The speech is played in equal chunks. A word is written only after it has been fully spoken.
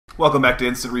Welcome back to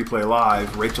Instant Replay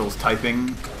Live. Rachel's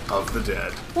typing of the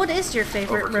dead. What is your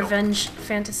favorite Overkill. revenge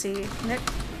fantasy, Nick?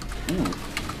 Ooh.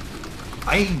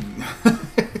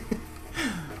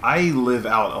 I live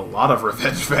out a lot of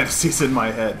revenge fantasies in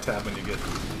my head, Tab, when you get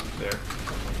there.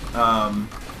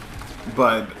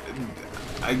 But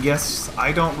I guess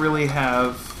I don't really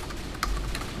have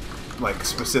like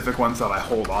specific ones that I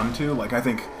hold on to. Like, I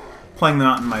think playing them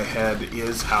out in my head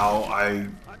is how I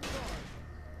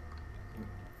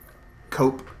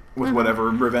cope with whatever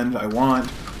revenge I want,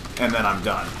 and then I'm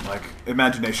done. Like,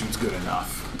 imagination's good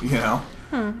enough, you know?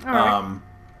 Alright.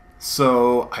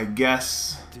 So I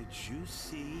guess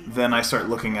then I start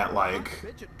looking at like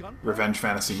revenge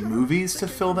fantasy movies to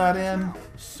fill that in.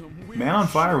 Man on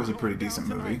Fire was a pretty decent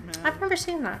movie. I've never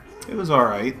seen that. It was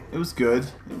alright. It was good.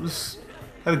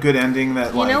 Had a good ending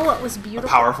that, like, You know what was beautiful?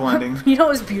 a powerful ending. You know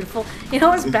what was beautiful? You know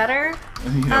what was better?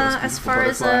 You know, it was as Beautiful far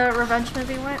as Butterfly. a revenge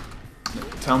movie went?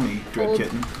 Tell me, Dread Old,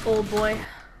 Kitten. old boy.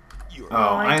 Oh,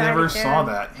 I I died never again. saw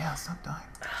that. Yeah, stop dying.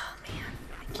 Oh,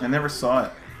 man. I never saw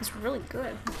it. It's really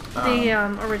good. The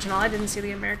original. I didn't see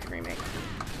the American remake.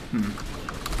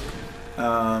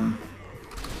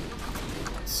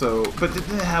 So, but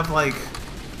didn't it have, like,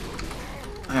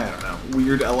 I don't know,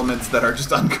 weird elements that are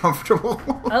just uncomfortable?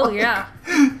 Oh, yeah.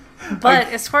 But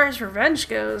as far as revenge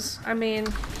goes, I mean...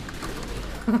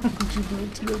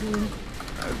 Jubilant yodeling.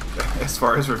 As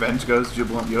far as revenge goes,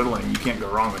 jubilant yodeling, you can't go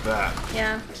wrong with that.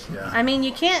 Yeah. Yeah. I mean,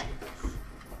 you can't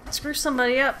screw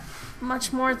somebody up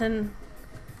much more than,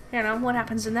 you know, what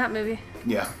happens in that movie.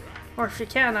 Yeah. Or if you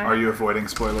can, Are you avoiding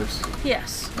spoilers?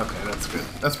 Yes. Okay, that's good.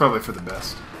 That's probably for the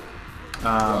best.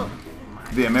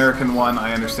 The American one,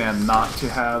 I understand not to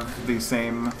have the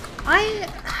same...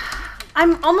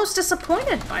 I'm almost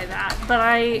disappointed by that, but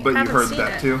But you haven't heard seen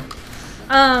that it. too?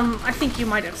 I think you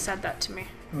might have said that to me.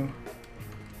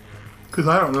 Because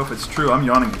I don't know if it's true. I'm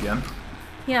yawning again.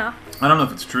 Yeah. I don't know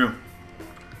if it's true.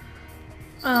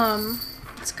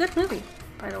 It's a good movie,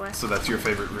 by the way. So that's your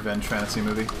favorite revenge fantasy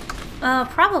movie?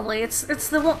 Probably. It's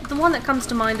the one that comes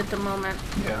to mind at the moment.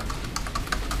 Yeah.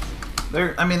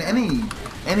 I mean,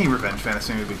 any revenge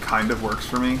fantasy movie kind of works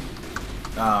for me.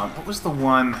 What was the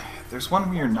one? There's one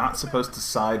where you're not supposed to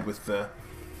side with the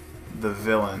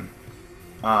villain.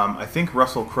 I think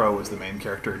Russell Crowe is the main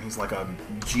character, and he's like a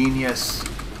genius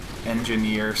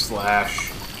engineer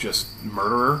slash just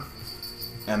murderer,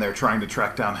 and they're trying to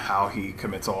track down how he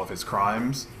commits all of his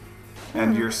crimes.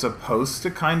 And you're supposed to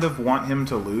kind of want him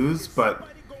to lose, but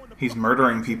he's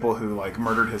murdering people who, like,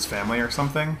 murdered his family or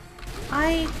something.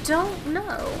 I don't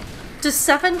know. Does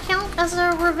Seven count as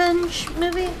a revenge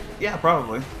movie? Yeah,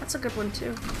 probably. That's a good one,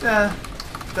 too.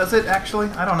 Does it actually?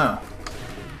 I don't know.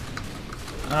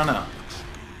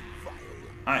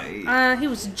 He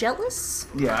was jealous?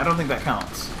 Yeah, I don't think that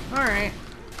counts. Alright.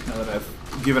 Now that I've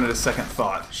given it a second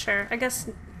thought. Sure. I guess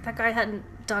that guy hadn't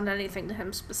done anything to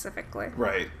him specifically.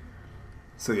 Right.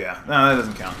 So yeah, no, that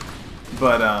doesn't count.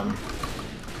 But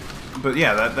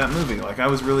yeah, that movie, like, I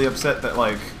was really upset that,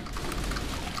 like,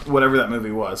 whatever that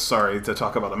movie was, sorry to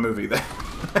talk about a movie that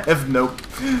I have no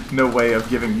way of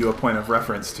giving you a point of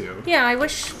reference to. Yeah, I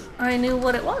wish I knew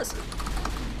what it was.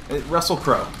 Russell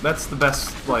Crowe. That's the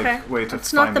best, like, Okay. way to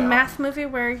It's find not the out. math movie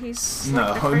where he's...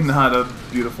 No, like, the first- not A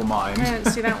Beautiful Mind. I didn't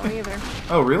see that one either.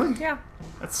 Oh, really? Yeah.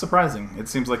 That's surprising. It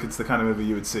seems like it's the kind of movie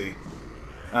you would see.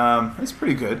 It's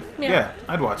pretty good. Yeah.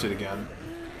 I'd watch it again.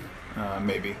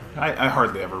 Maybe. I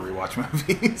hardly ever rewatch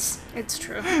movies. It's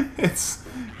true. It's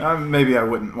maybe I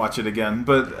wouldn't watch it again,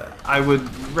 but I would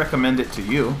recommend it to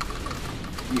you.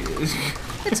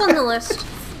 It's on the list.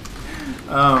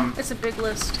 It's a big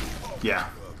list. Yeah.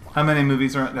 How many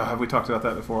movies are? No, have we talked about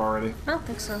that before already? I don't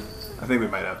think so. I think we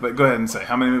might have. But go ahead and say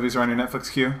how many movies are on your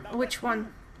Netflix queue. Which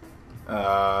one?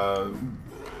 Well,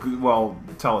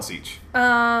 tell us each.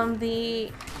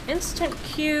 The instant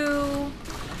queue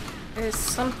is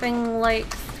something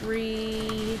like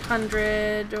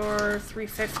 300 or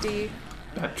 350.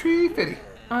 Tree Fitty.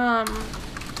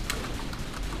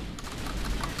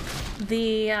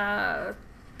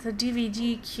 The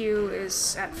DVD queue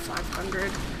is at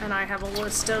 500, and I have a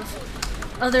list of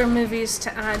other movies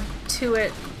to add to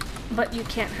it, but you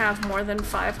can't have more than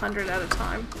 500 at a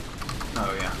time.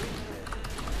 Oh yeah.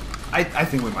 I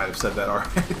think we might have said that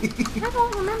already. I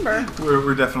don't remember.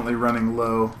 We're definitely running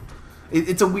low.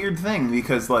 It's a weird thing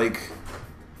because, like,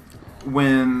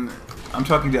 when I'm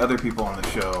talking to other people on the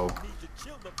show,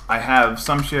 I have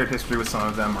some shared history with some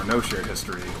of them or no shared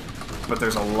history, but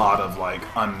there's a lot of, like,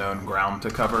 unknown ground to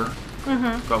cover.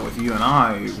 But with you and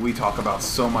I, we talk about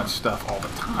so much stuff all the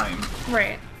time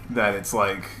Right. that it's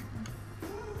like,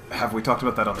 have we talked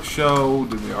about that on the show?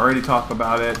 Did we already talk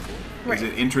about it? Is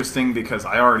it interesting because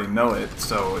I already know it,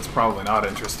 so it's probably not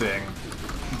interesting.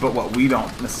 But what we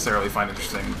don't necessarily find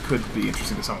interesting could be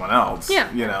interesting to someone else.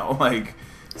 Yeah. You know, like,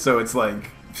 so it's like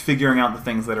figuring out the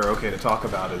things that are okay to talk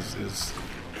about is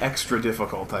extra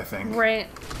difficult, I think. Right.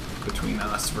 Between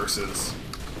us versus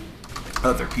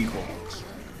other people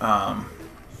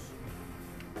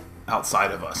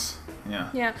outside of us. Yeah.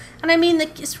 Yeah. And I mean,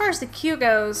 as far as the queue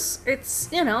goes, it's,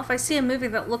 you know, if I see a movie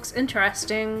that looks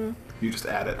interesting, You just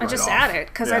add it. I just add it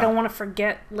because I don't want to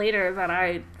forget later that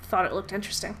I thought it looked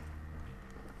interesting.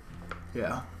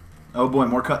 Yeah. Oh boy,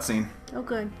 more cutscene. Oh,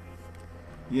 good.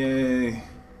 Yay.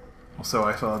 Also,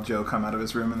 I saw Joe come out of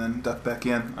his room and then duck back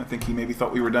in. I think he maybe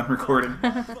thought we were done recording.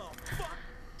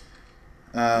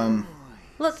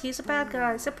 Look, he's a bad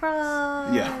guy.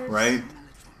 Surprise! Yeah, right?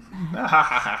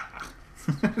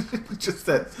 Just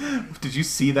that. Did you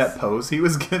see that pose he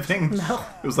was giving? No.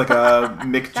 It was like a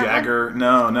Mick Jagger.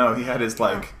 No, he had his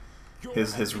like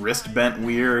his wrist bent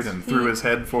weird and threw his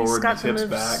head forward and his hips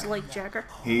back. Like Jagger.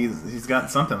 He's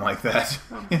got something like that.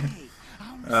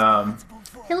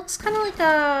 He looks kind of like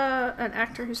an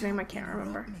actor whose name I can't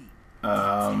remember.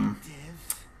 Oh,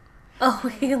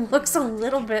 he looks a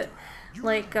little bit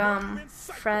like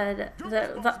Fred,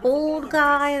 the old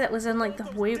guy that was in like The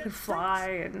Way We Fly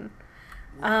and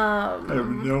I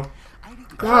don't know.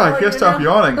 God, I can't stop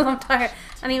yawning. I'm tired.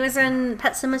 And he was in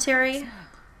Pet Sematary.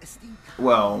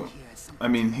 Well, I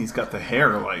mean, he's got the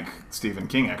hair like Stephen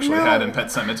King actually had in Pet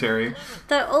Sematary.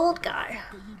 The old guy.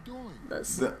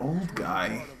 The old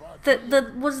guy.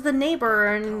 That was the neighbor,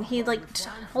 and he like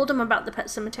told him about the Pet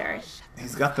Sematary.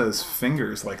 He's got those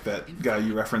fingers like that guy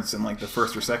you referenced in like the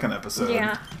first or second episode.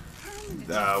 Yeah.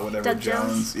 Whatever. Doug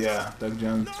Jones. Yeah, Doug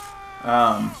Jones.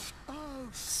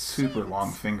 Super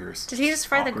long fingers. Did he just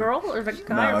fry the girl or the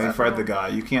guy? No, he fried the guy.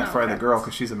 You can't fry the girl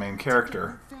because she's the main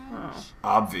character. Oh.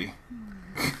 Obvi.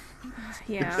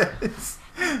 Yeah.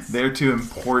 They're too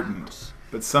important.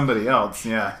 But somebody else,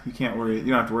 yeah, you can't worry. You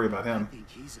don't have to worry about him.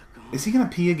 Is he gonna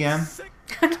pee again?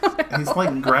 I don't know. He's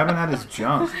like grabbing at his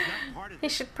junk. He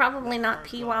should probably not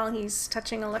pee while he's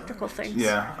touching electrical things.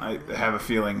 Yeah, I have a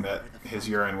feeling that his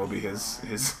urine will be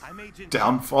his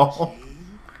downfall.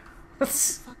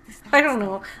 I don't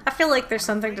know. I feel like there's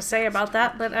something to say about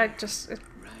that, but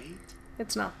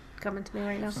it's not coming to me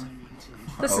right now.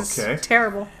 This is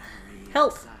terrible.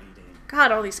 Help.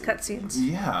 God, all these cutscenes.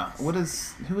 Yeah.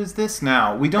 Who is this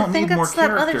now? We don't need more characters. I think that's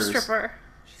that other stripper.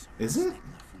 Is it?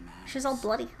 She's all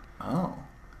bloody. Oh.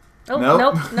 Oh,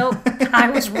 nope. I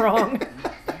was wrong.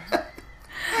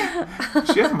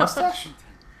 She has a mustache?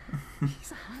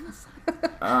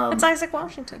 It's Isaac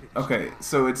Washington. Okay,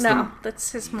 so it's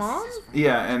that's his mom?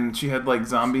 Yeah, and she had like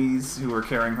zombies who were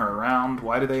carrying her around.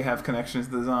 Why do they have connections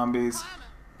to the zombies?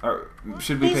 Or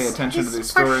should we pay attention to these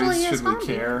stories? Should we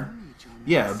care?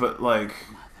 Yeah, but like...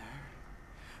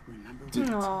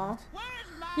 Aww.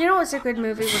 You know what's a good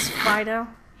movie was Fido?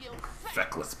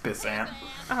 Feckless pissant.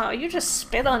 Oh, you just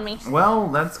spit on me. Well,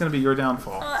 that's going to be your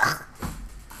downfall.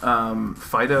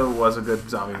 Fido was a good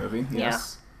zombie movie,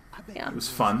 yes. Yeah. It was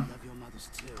fun.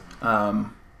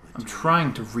 I'm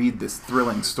trying to read this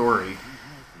thrilling story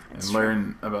and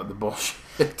learn about the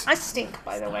bullshit. I stink,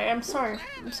 by the way. I'm sorry.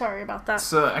 I'm sorry about that.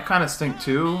 So I kind of stink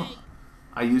too.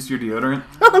 I used your deodorant.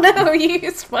 Oh no, you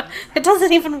used one. It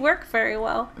doesn't even work very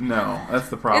well. No, that's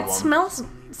the problem. It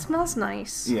smells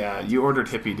nice. Yeah, you ordered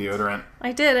Hippie deodorant.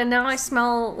 I did, and now I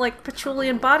smell like patchouli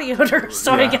and body odor,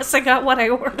 so I guess I got what I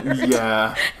ordered.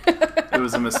 Yeah, it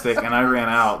was a mistake, and I ran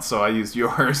out, so I used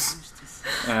yours.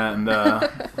 And,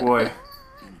 boy,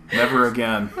 never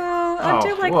again. Oh, I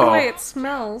do like the way it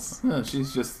smells.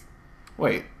 She's just...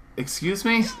 Wait, excuse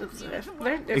me?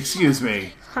 Excuse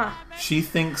me. Huh. She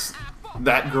thinks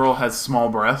that girl has small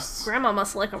breasts? Grandma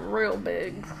must like them real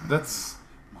big. That's...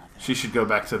 She should go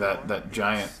back to that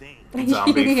giant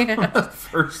zombie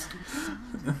first.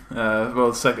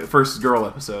 First girl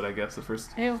episode, I guess. The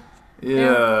first. Ew.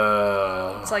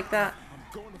 Yeah. It's like that.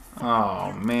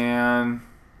 Oh man.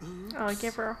 Oh, I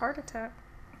gave her a heart attack.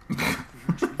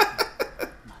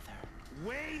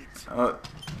 Wait. I'd rather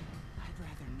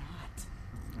not.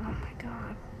 Oh my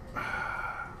god.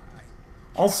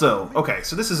 Also, okay,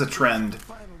 so this is a trend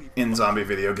in zombie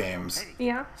video games.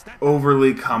 Yeah.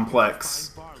 Overly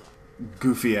complex,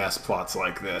 goofy-ass plots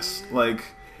like this. Like,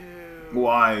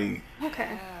 why...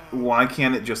 Okay. Why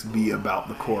can't it just be about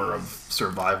the core of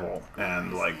survival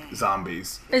and, like,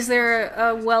 zombies? Is there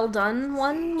a well-done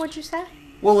one, would you say?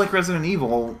 Well, like Resident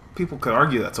Evil, people could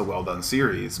argue that's a well-done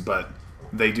series, but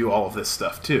they do all of this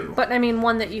stuff, too. But, I mean,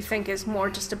 one that you think is more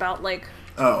just about, like...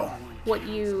 Oh. What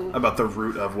you... About the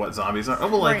root of what zombies are? Oh,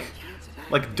 well, like... Right.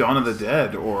 like Dawn of the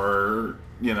Dead or,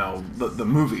 you know, the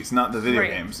movies, not the video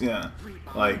games. Yeah.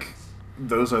 Like,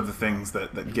 those are the things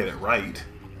that get it right.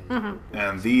 Mm-hmm.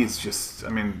 And these just, I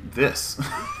mean, this.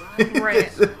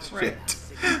 Right. Shit.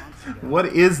 What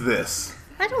is this?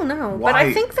 I don't know, Why? but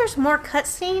I think there's more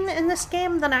cutscene in this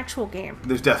game than actual game.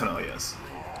 There definitely is.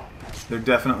 There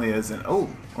definitely is. And, well,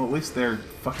 at least they're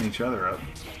fucking each other up.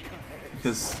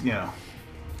 Because, you know,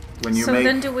 when you so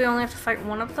then do we only have to fight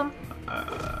one of them?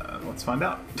 Let's find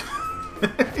out.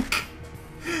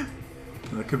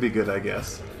 That could be good, I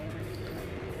guess.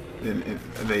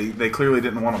 They clearly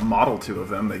didn't want to model two of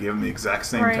them. They gave them the exact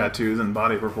same tattoos and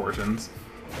body proportions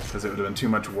because it would have been too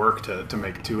much work to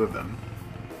make two of them.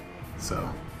 So,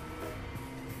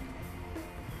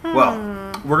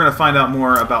 well, we're gonna find out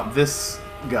more about this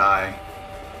guy.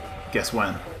 Guess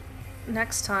when?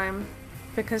 Next time,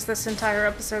 because this entire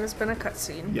episode has been a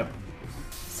cutscene. Yep.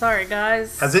 Sorry,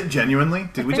 guys. Has it genuinely?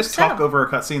 Did we just talk over a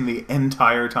cutscene the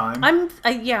entire time?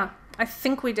 Yeah, I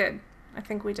think we did.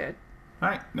 All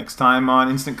right, next time on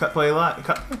Instant Cut Play Live.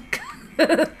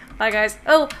 Bye, guys.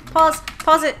 Oh,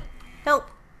 pause it. Help.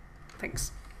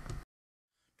 Thanks.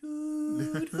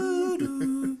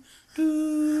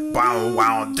 Wow,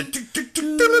 wow.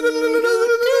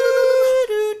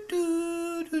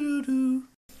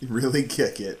 Really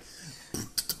kick it.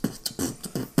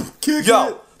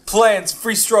 Yo, plans,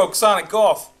 free stroke, Sonic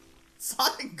Golf.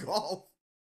 Sonic Golf.